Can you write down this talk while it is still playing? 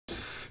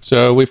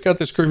So we've got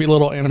this groovy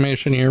little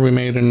animation here we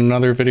made in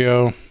another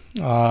video.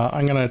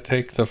 I'm going to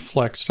take the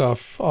flex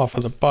stuff off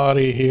of the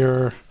body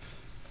here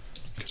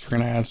because we're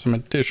going to add some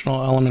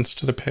additional elements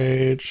to the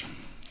page.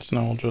 So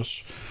now we'll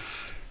just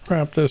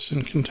wrap this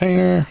in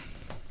container.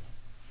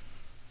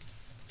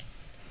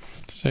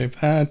 Save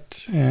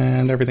that,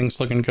 and everything's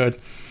looking good.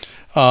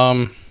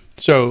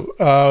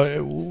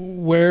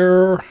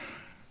 Where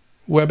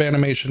Web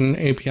Animation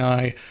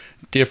API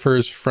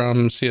differs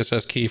from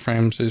CSS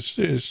keyframes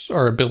is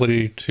our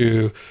ability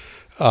to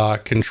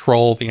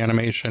control the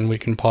animation. We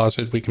can pause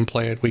it, we can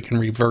play it, we can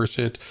reverse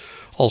it,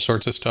 all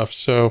sorts of stuff.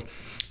 So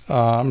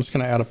I'm just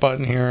going to add a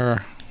button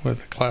here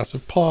with a class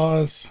of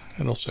pause.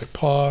 It'll say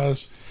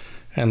pause,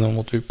 and then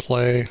we'll do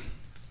play.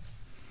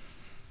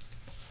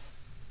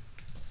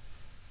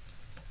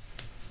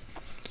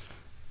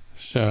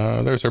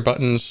 So there's our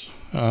buttons.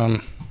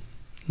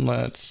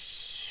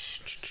 Let's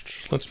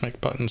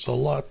make buttons a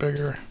lot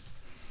bigger.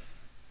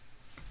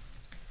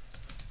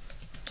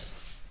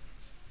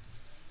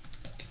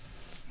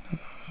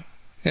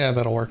 Yeah,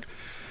 that'll work.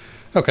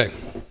 Okay,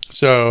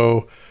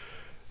 so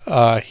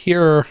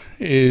here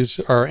is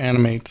our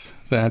animate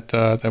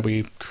that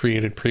we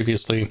created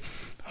previously.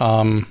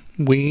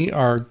 We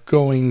are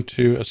going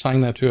to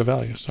assign that to a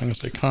value. So I'm going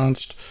to say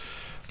const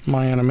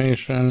my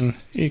animation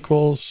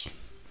equals.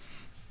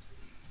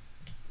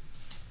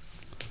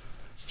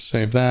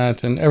 Save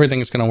that, and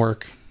everything is going to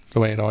work the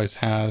way it always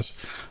has.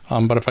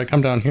 But if I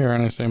come down here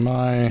and I say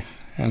my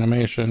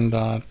animation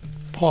dot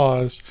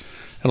pause,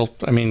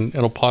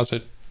 it'll pause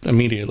it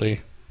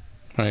immediately,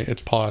 right?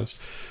 It's paused.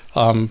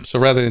 So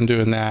rather than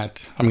doing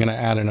that, I'm going to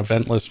add an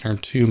event listener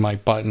to my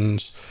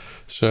buttons.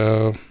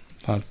 So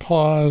dot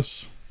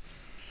pause,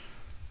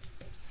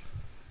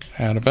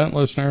 add event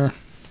listener.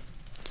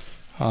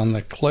 On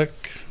the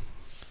click,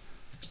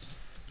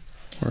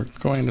 we're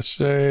going to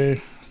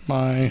say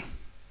my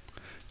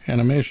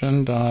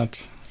animation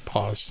dot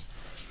pause.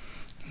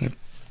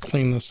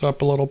 Clean this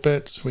up a little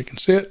bit so we can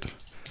see it,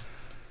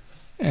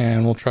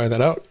 and we'll try that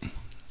out.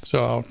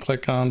 So I'll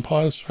click on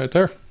pause right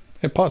there.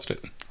 It paused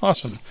it.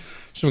 Awesome.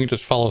 So we can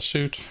just follow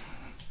suit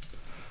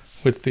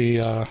with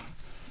the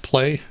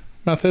play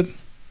method.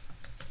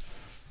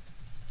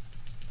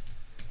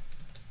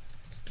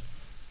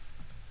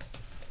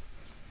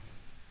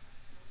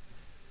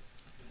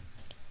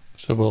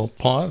 So we'll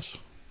pause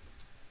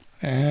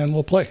and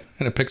we'll play,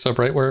 and it picks up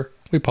right where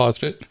we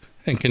paused it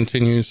and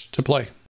continues to play.